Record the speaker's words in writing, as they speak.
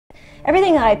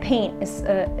everything that I paint is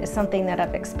something that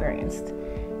I've experienced.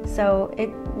 So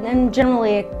and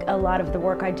generally a lot of the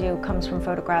work I do comes from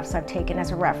photographs I've taken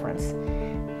as a reference.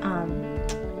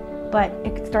 But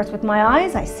it starts with my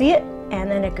eyes, I see it,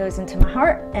 and then it goes into my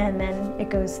heart, and then it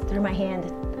goes through my hand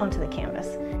onto the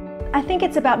canvas. I think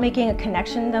it's about making a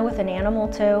connection though with an animal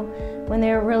too. When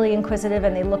they're really inquisitive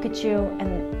and they look at you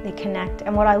and they connect.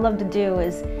 And what I love to do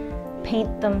is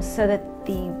paint them so that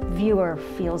the viewer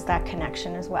feels that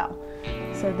connection as well.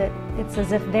 So that it's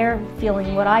as if they're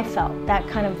feeling what I felt. That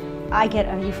kind of, I get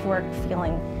a euphoric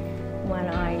feeling when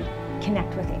I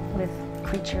connect with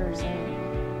creatures, and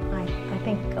I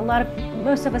think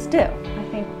most of us do. I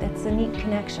think that's a neat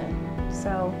connection.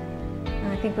 So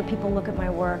I think when people look at my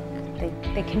work,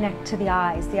 they connect to the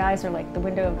eyes. The eyes are like the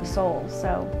window of the soul.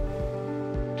 So